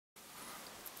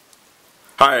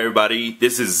Hi everybody,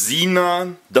 this is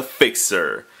Xenon the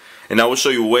Fixer, and I will show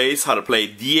you ways how to play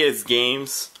DS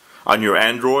games on your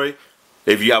Android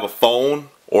if you have a phone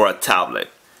or a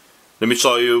tablet. Let me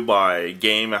show you my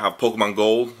game. I have Pokemon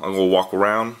Gold. I'm going to walk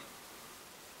around.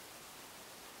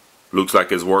 Looks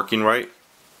like it's working right.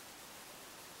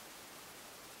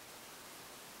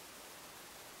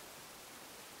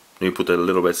 Let me put a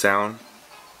little bit of sound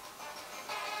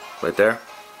right there.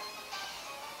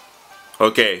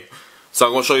 Okay, so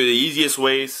I'm going to show you the easiest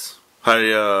ways how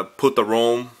to put the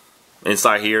ROM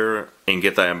inside here and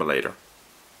get the emulator.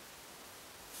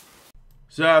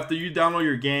 So after you download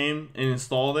your game and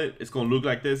install it, it's going to look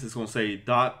like this. It's going to say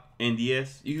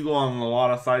 .nds. You can go on a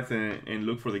lot of sites and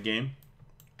look for the game.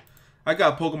 I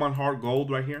got Pokemon Heart Gold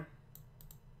right here.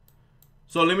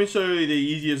 So let me show you the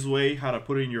easiest way how to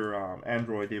put in your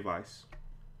Android device.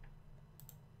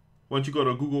 Once you go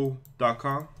to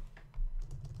google.com,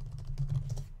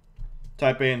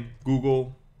 type in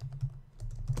Google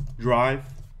Drive,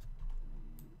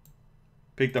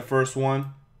 pick the first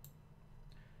one.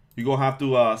 You're going to have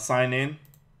to sign in.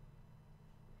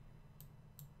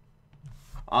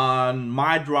 On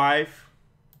My Drive,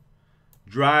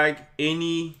 drag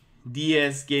any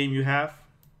DS game you have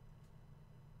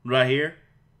right here.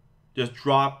 Just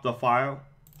drop the file.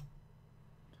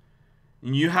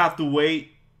 And you have to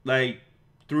wait like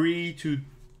 3 to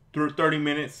 30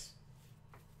 minutes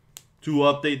to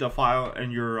update the file in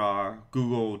your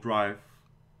Google Drive.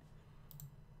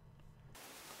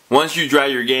 Once you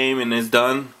drag your game and it's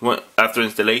done, after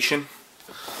installation,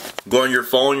 go on your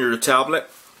phone, your tablet,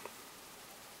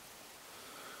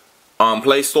 on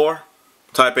Play Store,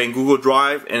 type in Google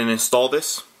Drive and install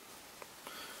this.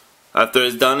 After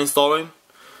it's done installing,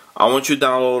 I want you to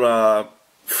download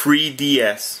Free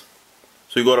DS.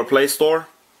 So you go to Play Store,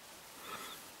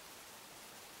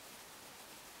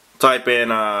 type in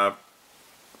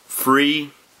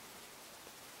Free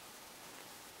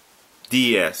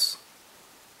DS.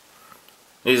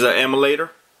 It's an emulator,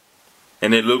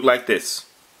 and it look like this.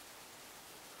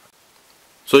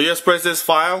 So just press this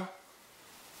file.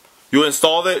 You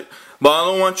installed it, but I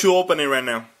don't want you to open it right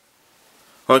now.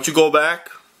 I want you to go back,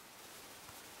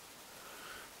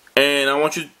 and I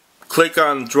want you to click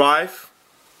on Drive.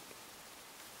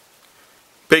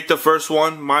 Pick the first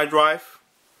one, My Drive.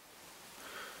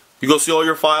 You go see all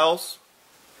your files.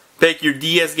 Pick your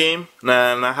DS game,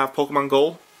 and I have Pokemon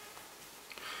Gold.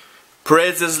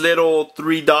 Press this little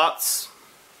 3 dots.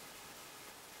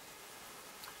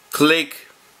 Click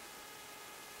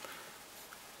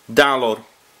Download.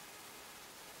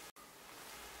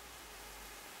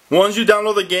 Once you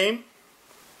download the game,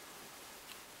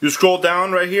 you scroll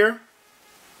down right here,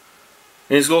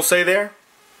 and it's going to say there,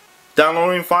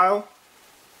 downloading file,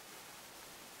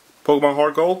 Pokemon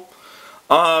Heart Gold.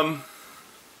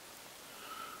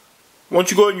 Once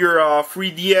you go in your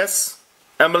free DS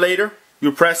emulator,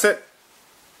 you press it.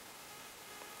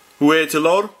 Wait to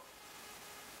load.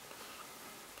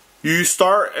 You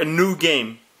start a new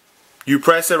game. You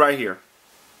press it right here.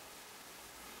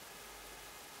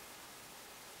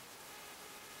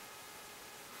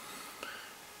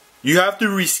 You have to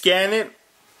rescan it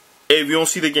if you don't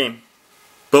see the game.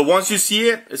 But once you see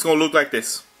it, it's going to look like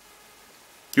this.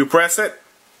 You press it.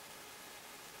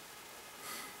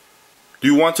 Do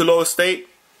you want to load a state?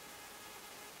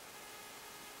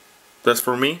 That's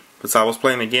for me, because I was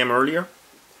playing the game earlier.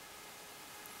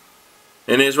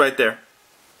 And it is right there.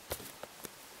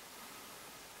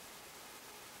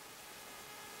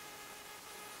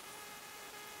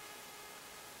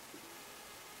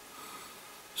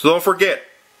 So don't forget.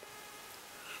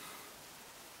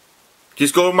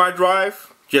 Just go to My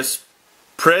Drive. Just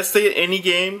press any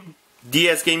game,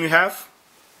 DS game you have.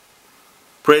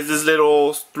 Press this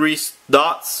little 3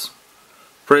 dots.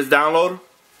 Press download.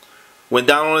 When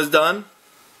download is done,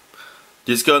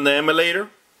 just go in the emulator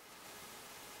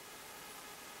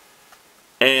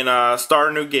and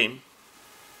start a new game.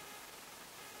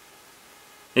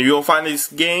 If you don't find this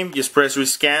game, just press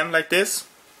rescan like this.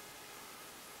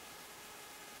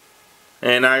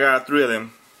 And I got 3 of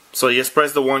them. So just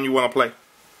press the one you want to play.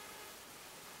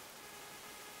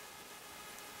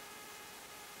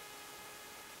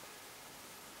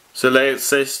 So let it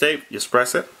say save, just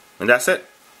press it, and that's it.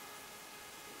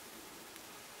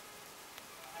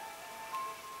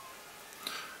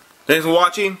 Thanks for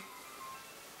watching.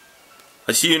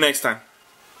 I'll see you next time.